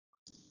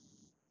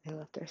They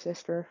left their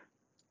sister.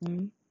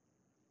 Mm-hmm.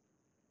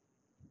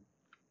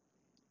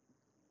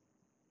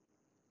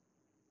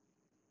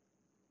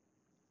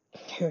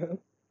 Oh,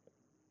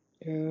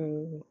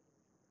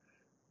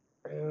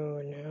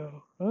 oh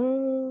no.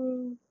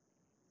 Oh,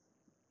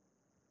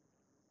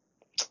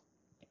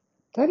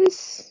 that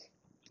is.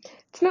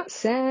 It's not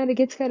sad. It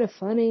gets kind of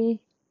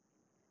funny.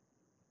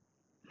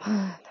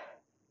 Man,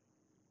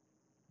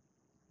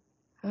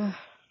 I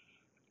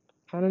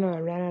don't know. I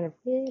ran out of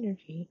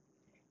energy.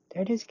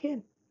 There it is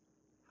again.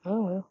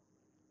 Oh well.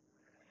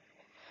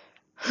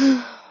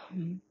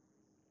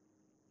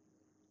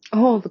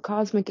 Oh, the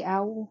cosmic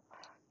owl.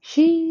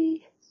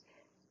 She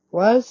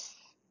was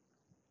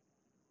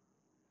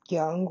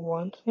young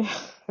once.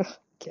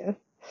 Yeah.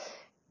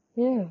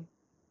 Yeah.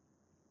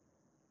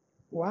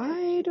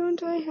 Why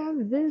don't I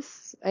have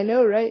this? I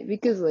know, right?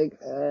 Because, like,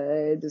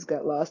 I just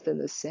got lost in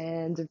the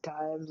sands of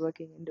times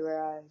looking into her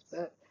eyes.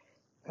 But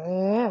I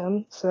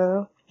am,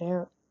 so,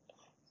 yeah.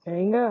 There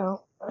you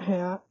go.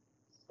 Yeah.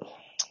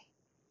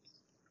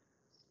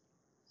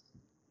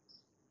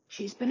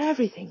 She's been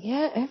everything.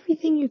 Yeah,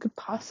 everything you could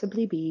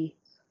possibly be.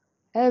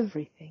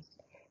 Everything.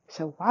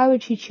 So why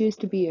would she choose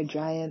to be a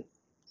giant,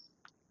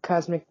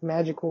 cosmic,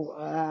 magical,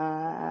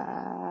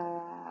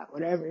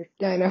 whatever.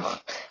 I know.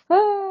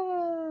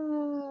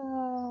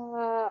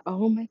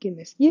 Oh my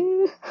goodness.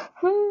 Yeah.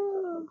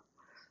 Well,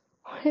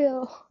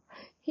 yeah.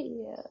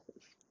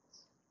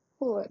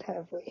 What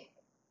have we?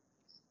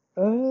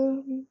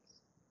 Um,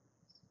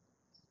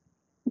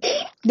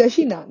 does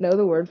she not know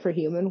the word for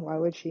human? Why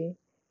would she?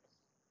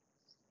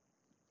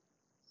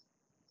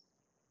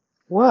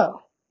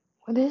 Whoa.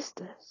 What is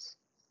this?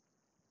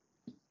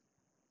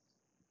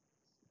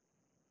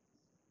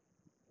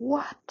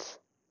 What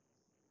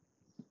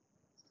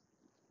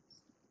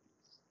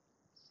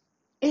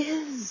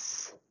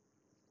is?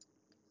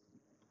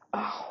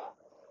 Oh,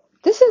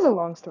 this is a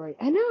long story.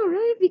 I know,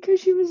 right?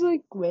 Because she was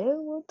like,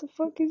 well, what the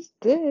fuck is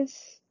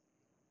this?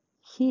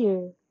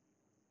 Here.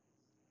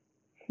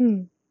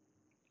 Hmm.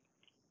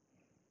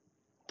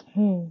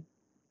 Hmm.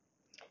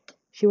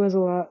 She was a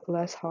lot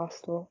less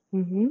hostile.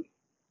 Mm-hmm.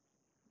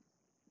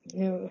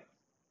 Yeah.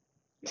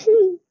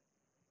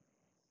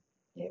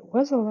 It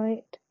was a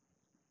light.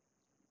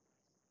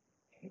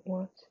 It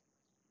was.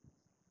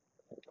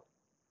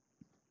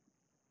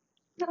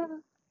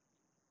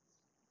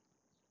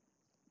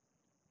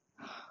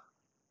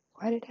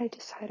 Why did I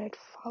decide I'd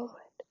follow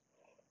it?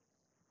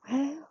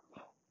 Well,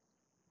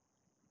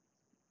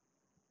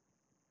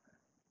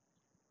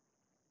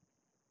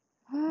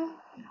 uh,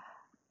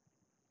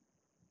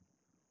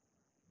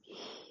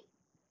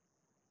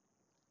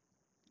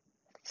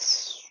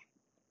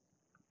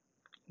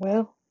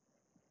 well,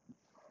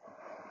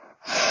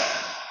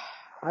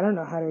 I don't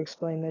know how to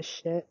explain this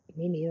shit.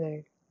 Me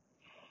neither.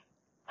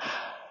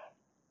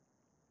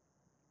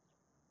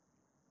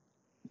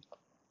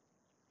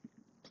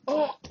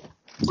 Oh,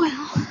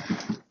 well,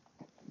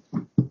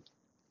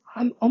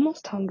 I'm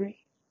almost hungry.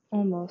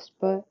 Almost,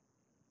 but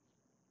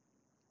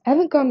I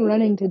haven't gone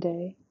running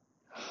today.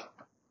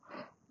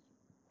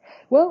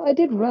 Well, I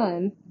did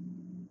run.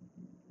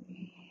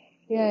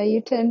 Yeah,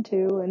 you tend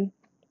to, and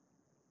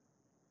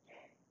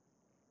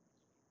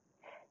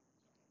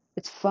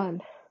it's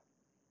fun.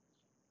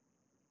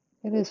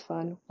 It is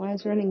fun. Why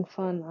is running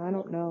fun? I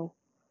don't know.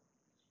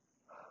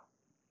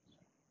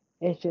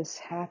 It just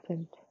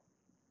happened.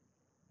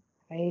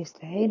 I used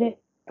to hate it.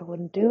 I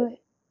wouldn't do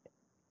it.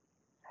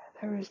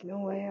 There was no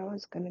way I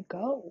was gonna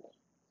go.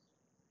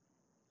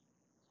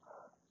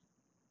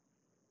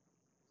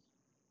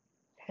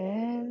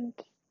 And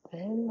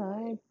then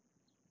I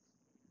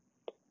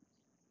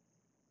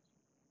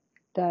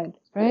died,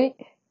 right?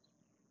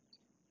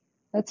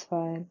 That's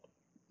fine.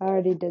 I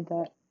already did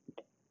that.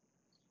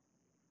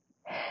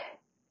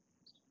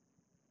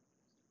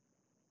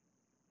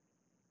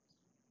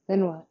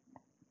 Then what?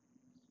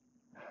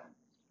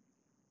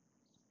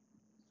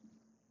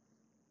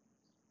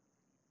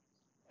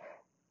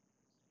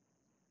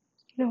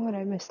 You know what?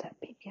 I miss that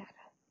piñata.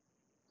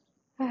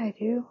 I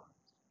do.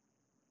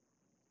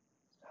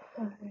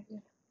 I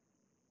do.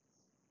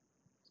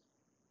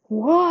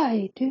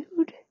 Why,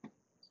 dude?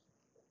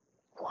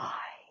 Why?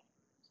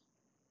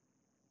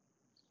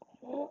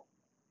 Why?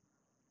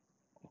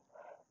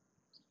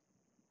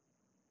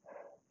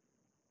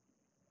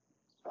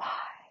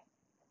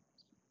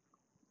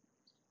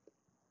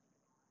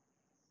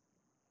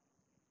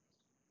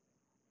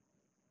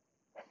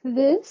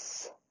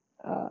 This?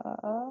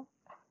 Uh,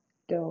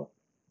 don't,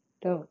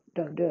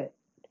 don't do it.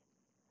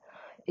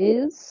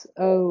 Is,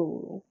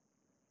 oh,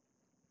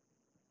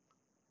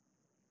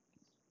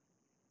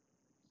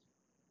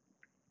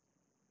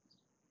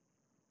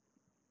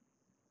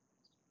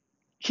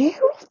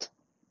 Gerald?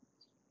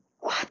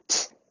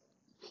 What?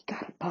 He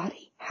got a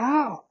body?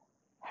 How?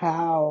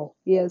 How?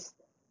 Yes.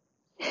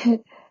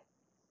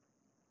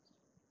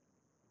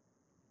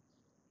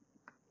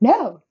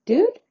 No,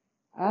 dude.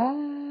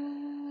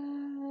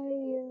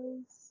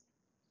 Yes.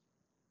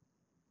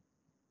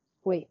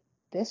 Wait,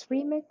 this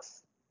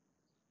remix?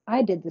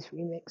 I did this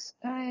remix.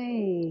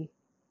 I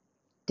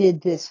did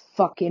this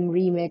fucking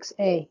remix.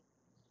 Hey,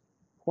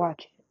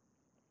 watch it.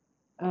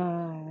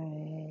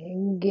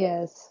 I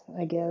guess.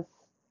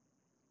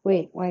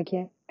 Wait, why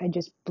can't I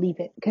just bleep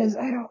it? Cause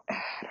I don't know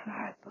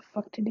how the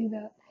fuck to do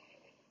that.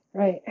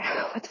 Right.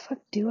 What the fuck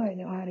do I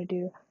know how to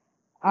do?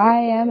 I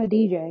am a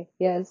DJ,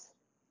 yes.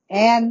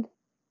 And,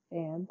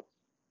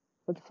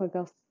 what the fuck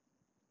else?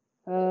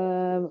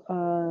 Uh,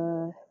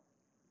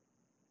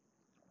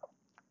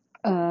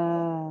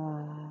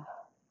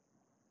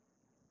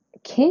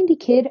 Candy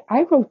Kid,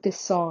 I wrote this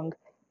song.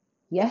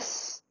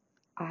 Yes,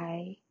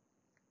 I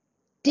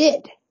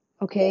did.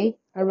 Okay,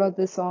 I wrote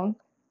this song.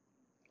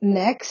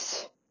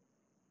 Next.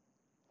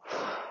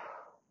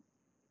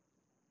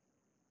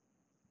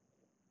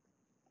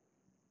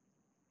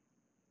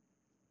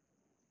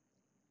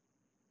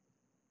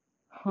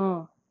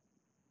 Huh.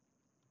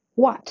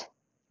 What?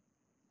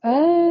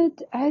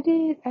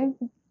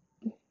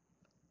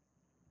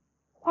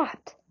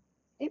 What?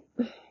 It,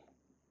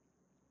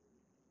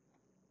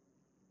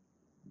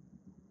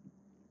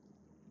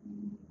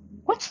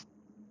 what's,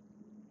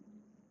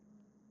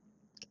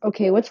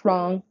 okay, what's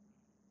wrong?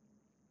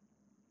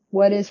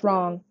 What is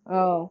wrong?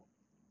 Oh,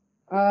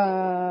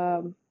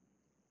 um,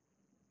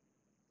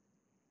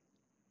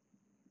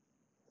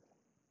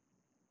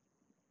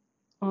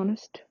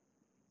 honest.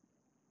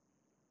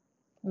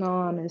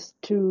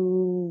 Honest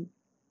to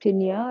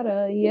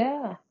Pinata,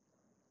 yeah.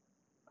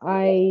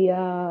 I,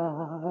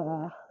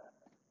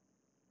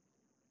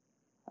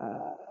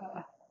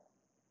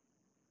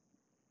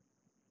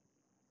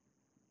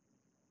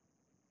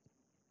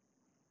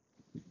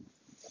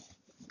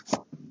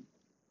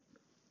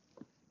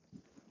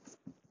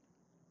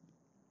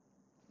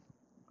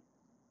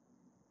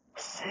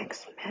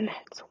 6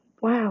 minutes.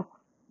 Wow.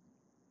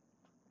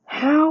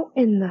 How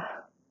in the,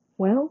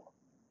 well,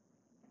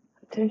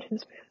 attention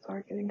spans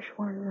are getting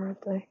shorter,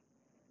 aren't they?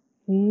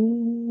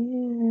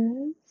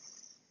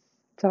 Yes.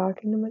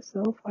 Talking to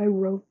myself, I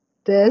wrote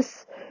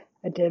this.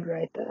 I did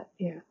write that,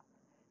 yeah.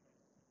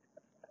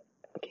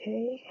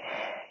 Okay.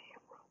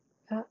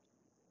 That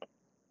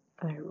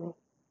I wrote.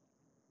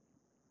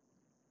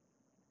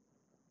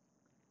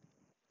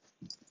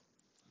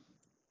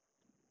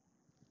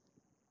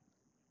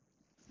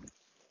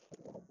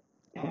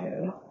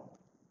 Oh.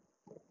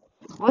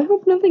 I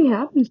hope nothing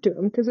happens to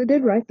him, because I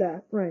did write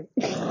that, right.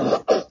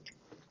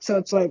 So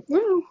it's like,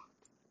 well,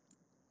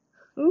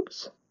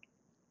 oops.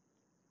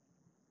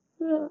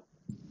 Uh,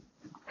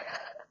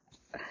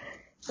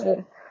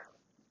 uh,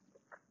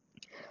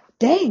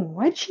 dang,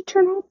 why'd she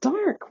turn all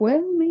dark?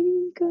 Well,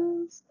 maybe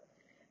because,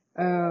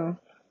 I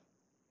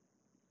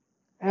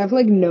have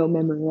like no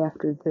memory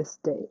after this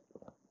date.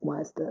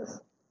 Why is this?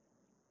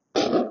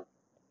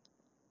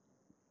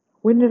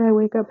 When did I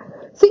wake up?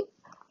 See,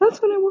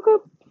 that's when I woke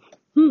up.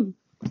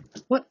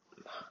 What?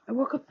 I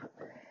woke up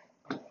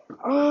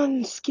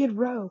on Skid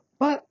Row.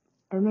 But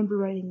I remember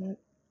writing that.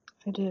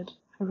 I did.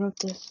 I wrote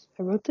this.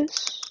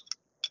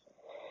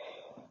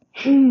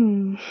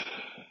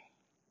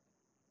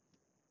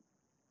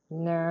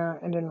 No,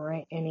 I didn't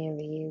write any of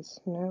these.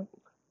 No.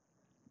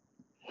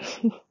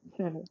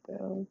 None of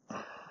those.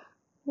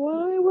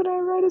 Why would I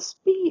write a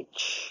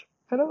speech?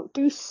 I don't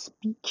do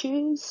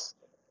speeches.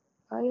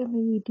 I am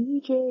a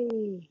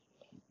DJ.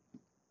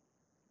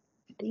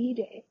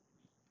 DJ.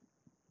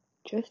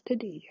 Just a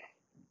DJ.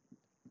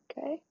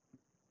 Okay?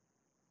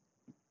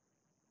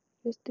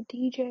 Just a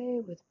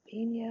DJ with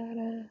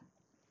pinata.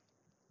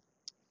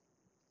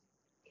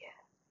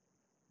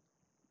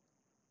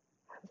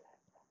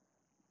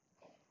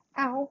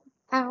 Ow,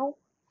 ow,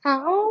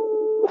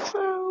 ow,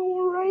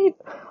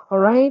 ow,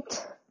 alright.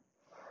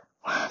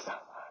 What the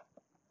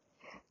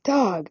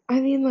dog? I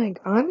mean, like,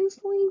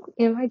 honestly,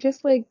 am I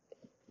just like,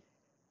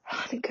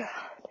 oh my god.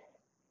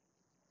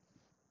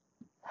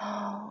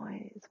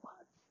 Always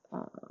was.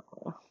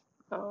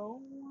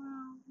 Oh,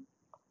 wow.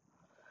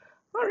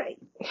 Alright.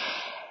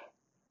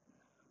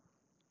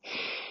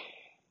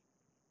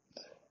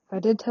 I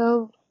did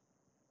tell,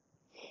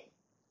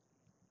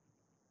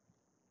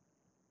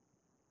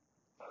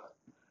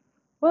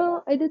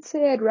 well, I did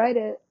say I'd write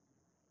it.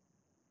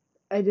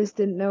 I just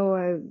didn't know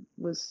I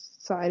was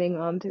signing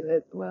on to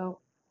it.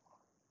 Well,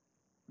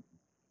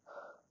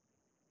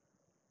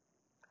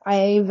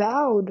 I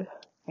vowed.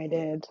 I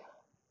did.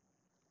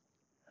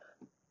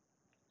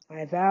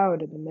 I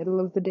vowed in the middle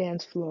of the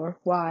dance floor.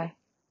 Why?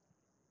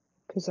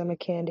 'Cause I'm a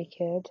candy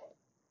kid.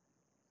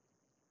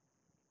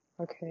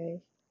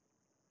 Okay.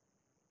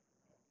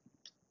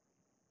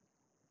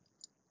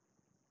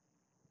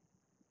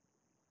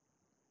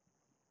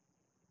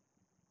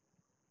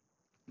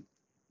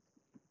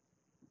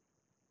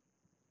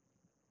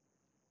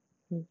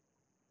 Hmm.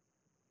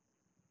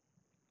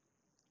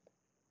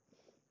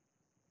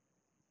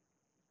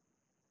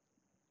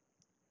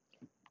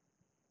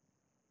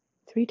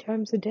 3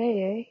 times a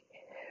day, eh?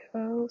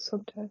 Oh,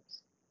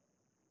 sometimes.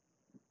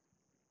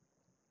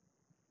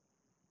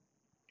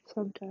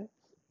 Sometimes.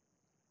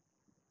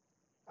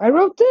 I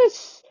wrote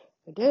this!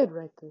 I did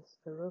write this.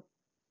 I wrote.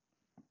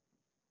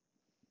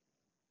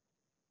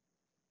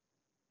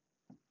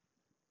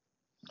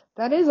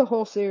 That is a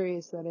whole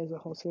series. That is a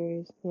whole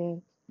series. Yeah.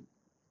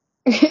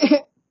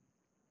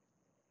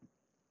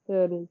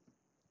 That is.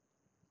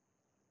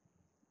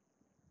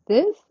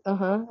 This?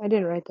 Uh-huh. I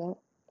didn't write that.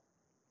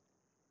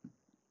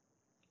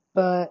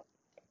 But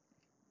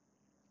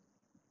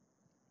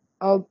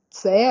I'll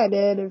say I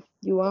did if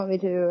you want me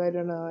to. I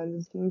don't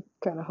know. I'm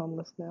kind of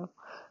homeless now.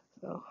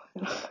 So.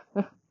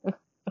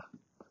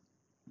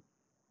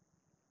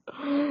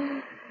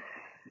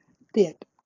 The end.